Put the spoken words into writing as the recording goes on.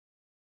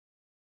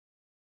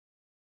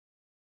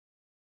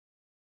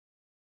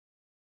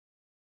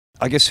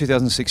I guess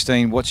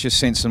 2016, what's your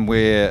sense on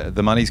where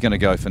the money's going to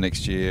go for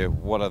next year?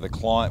 What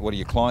are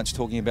your clients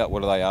talking about?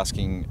 What are they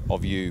asking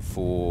of you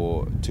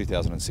for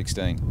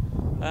 2016?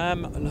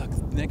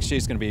 Look, next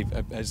year's going to be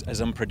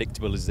as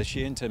unpredictable as this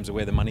year in terms of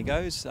where the money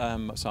goes. So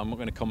I'm not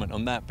going to comment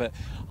on that. But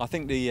I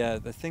think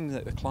the thing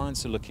that the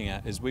clients are looking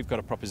at is we've got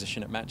a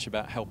proposition at Match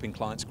about helping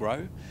clients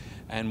grow,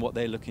 and what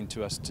they're looking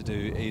to us to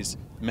do is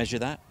measure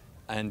that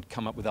and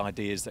come up with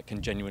ideas that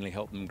can genuinely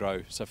help them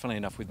grow. So funnily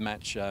enough, with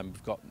Match,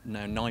 we've got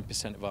now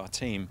 9% of our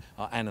team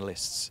are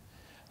analysts.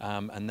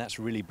 And that's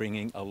really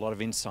bringing a lot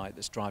of insight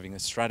that's driving the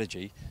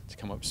strategy to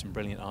come up with some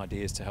brilliant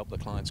ideas to help the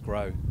clients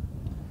grow.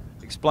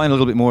 Explain a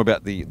little bit more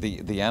about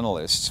the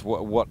analysts.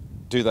 What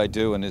do they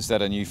do, and is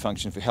that a new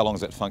function? For how long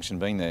has that function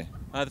been there?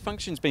 The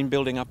function's been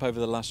building up over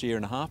the last year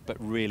and a half, but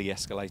really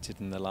escalated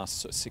in the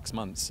last sort of 6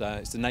 months.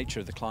 It's the nature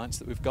of the clients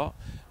that we've got,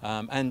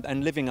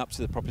 and living up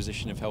to the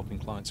proposition of helping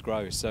clients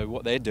grow. So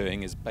what they're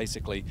doing is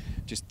basically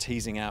just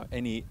teasing out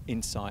any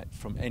insight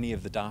from any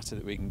of the data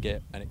that we can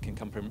get, and it can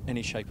come from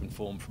any shape and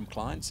form from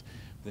clients.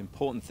 The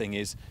important thing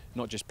is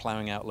not just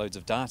ploughing out loads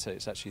of data,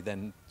 it's actually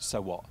then,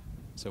 so what?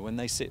 So when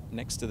they sit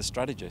next to the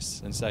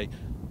strategists and say,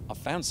 I've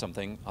found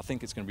something, I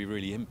think it's going to be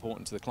really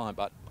important to the client,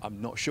 but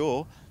I'm not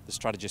sure, the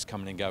strategists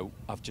come in and go,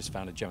 I've just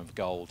found a gem of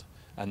gold.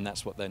 And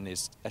that's what then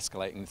is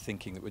escalating the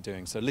thinking that we're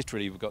doing. So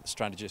literally we've got the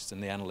strategists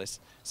and the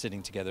analysts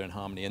sitting together in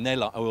harmony, and they're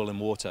like oil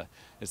and water.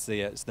 It's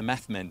the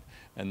math men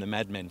and the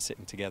mad men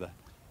sitting together.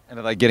 And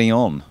are they getting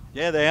on?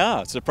 Yeah, they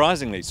are,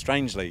 surprisingly,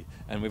 strangely,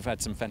 and we've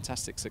had some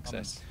fantastic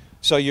success.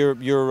 So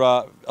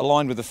you're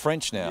aligned with the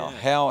French now.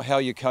 Yeah. How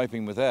are you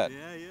coping with that? Yeah.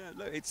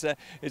 Look,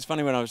 it's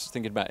funny, when I was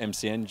thinking about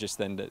MCN just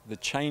then, the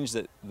change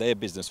that their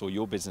business or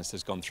your business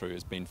has gone through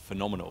has been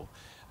phenomenal.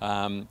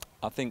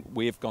 I think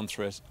we've gone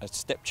through a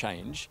step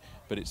change,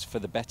 but it's for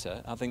the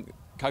better. I think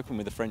coping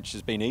with the French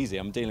has been easy.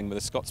 I'm dealing with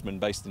a Scotsman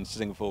based in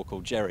Singapore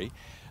called Jerry,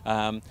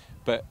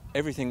 but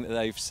everything that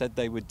they've said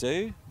they would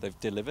do, they've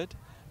delivered.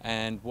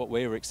 And what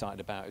we're excited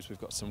about is we've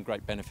got some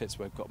great benefits.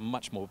 We've got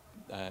much more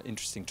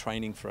interesting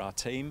training for our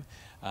team.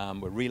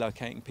 We're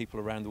relocating people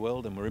around the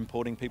world, and we're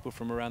importing people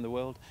from around the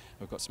world.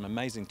 We've got some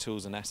amazing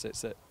tools and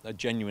assets that are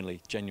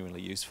genuinely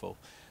useful.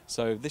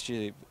 So this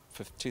year,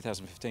 for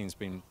 2015, has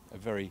been a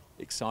very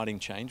exciting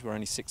change. We're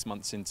only 6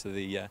 months into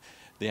the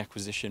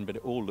acquisition, but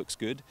it all looks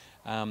good.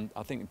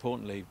 I think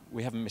importantly,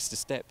 we haven't missed a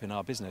step in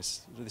our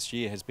business. This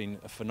year has been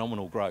a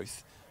phenomenal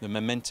growth. The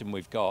momentum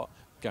we've got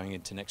going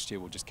into next year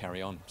will just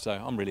carry on. So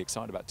I'm really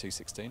excited about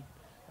 2016.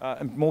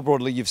 And more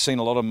broadly, you've seen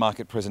a lot of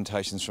market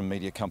presentations from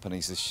media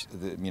companies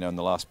in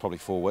the last probably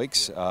 4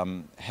 weeks.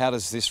 How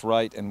does this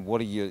rate, and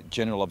what are your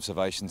general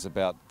observations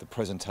about the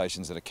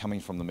presentations that are coming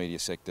from the media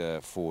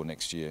sector for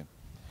next year?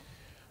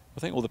 I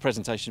think all the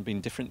presentations have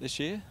been different this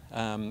year.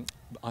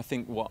 I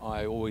think what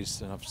I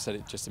always, and I've said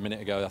it just a minute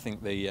ago, I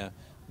think the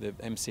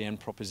MCN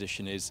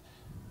proposition is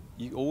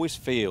you always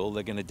feel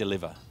they're going to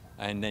deliver.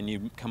 And then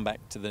you come back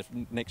to the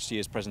next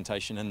year's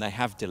presentation and they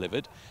have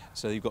delivered.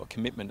 So you've got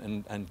commitment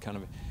and kind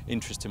of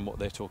interest in what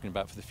they're talking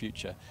about for the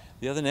future.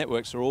 The other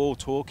networks are all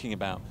talking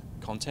about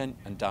content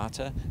and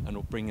data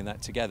and bringing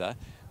that together.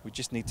 We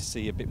just need to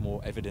see a bit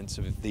more evidence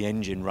of the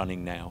engine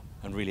running now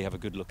and really have a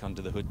good look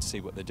under the hood to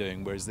see what they're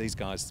doing, whereas these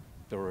guys,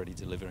 they're already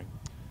delivering.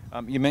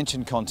 You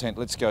mentioned content,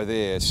 let's go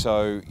there.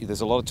 So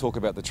there's a lot of talk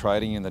about the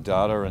trading and the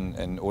data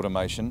and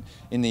automation.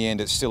 In the end,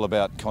 it's still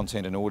about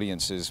content and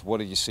audiences. What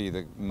do you see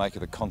the make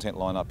of the content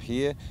line up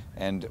here?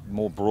 And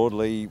more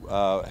broadly,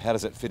 how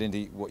does it fit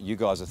into what you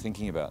guys are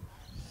thinking about?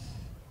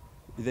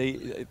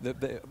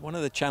 One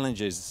of the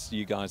challenges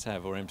you guys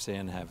have, or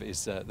MCN have,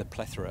 is the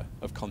plethora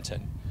of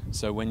content.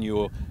 So when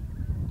you're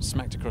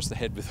smacked across the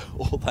head with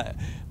all that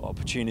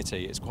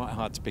opportunity, it's quite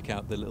hard to pick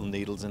out the little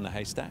needles in the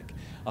haystack.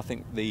 I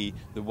think the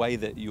way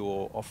that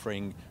you're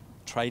offering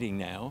trading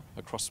now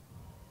across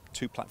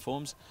 2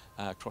 platforms,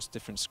 across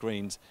different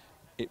screens,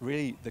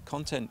 the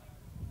content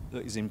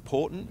is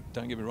important,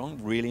 don't get me wrong,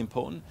 really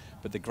important,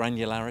 but the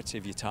granularity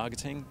of your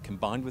targeting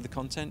combined with the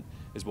content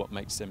is what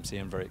makes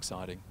MCN very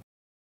exciting.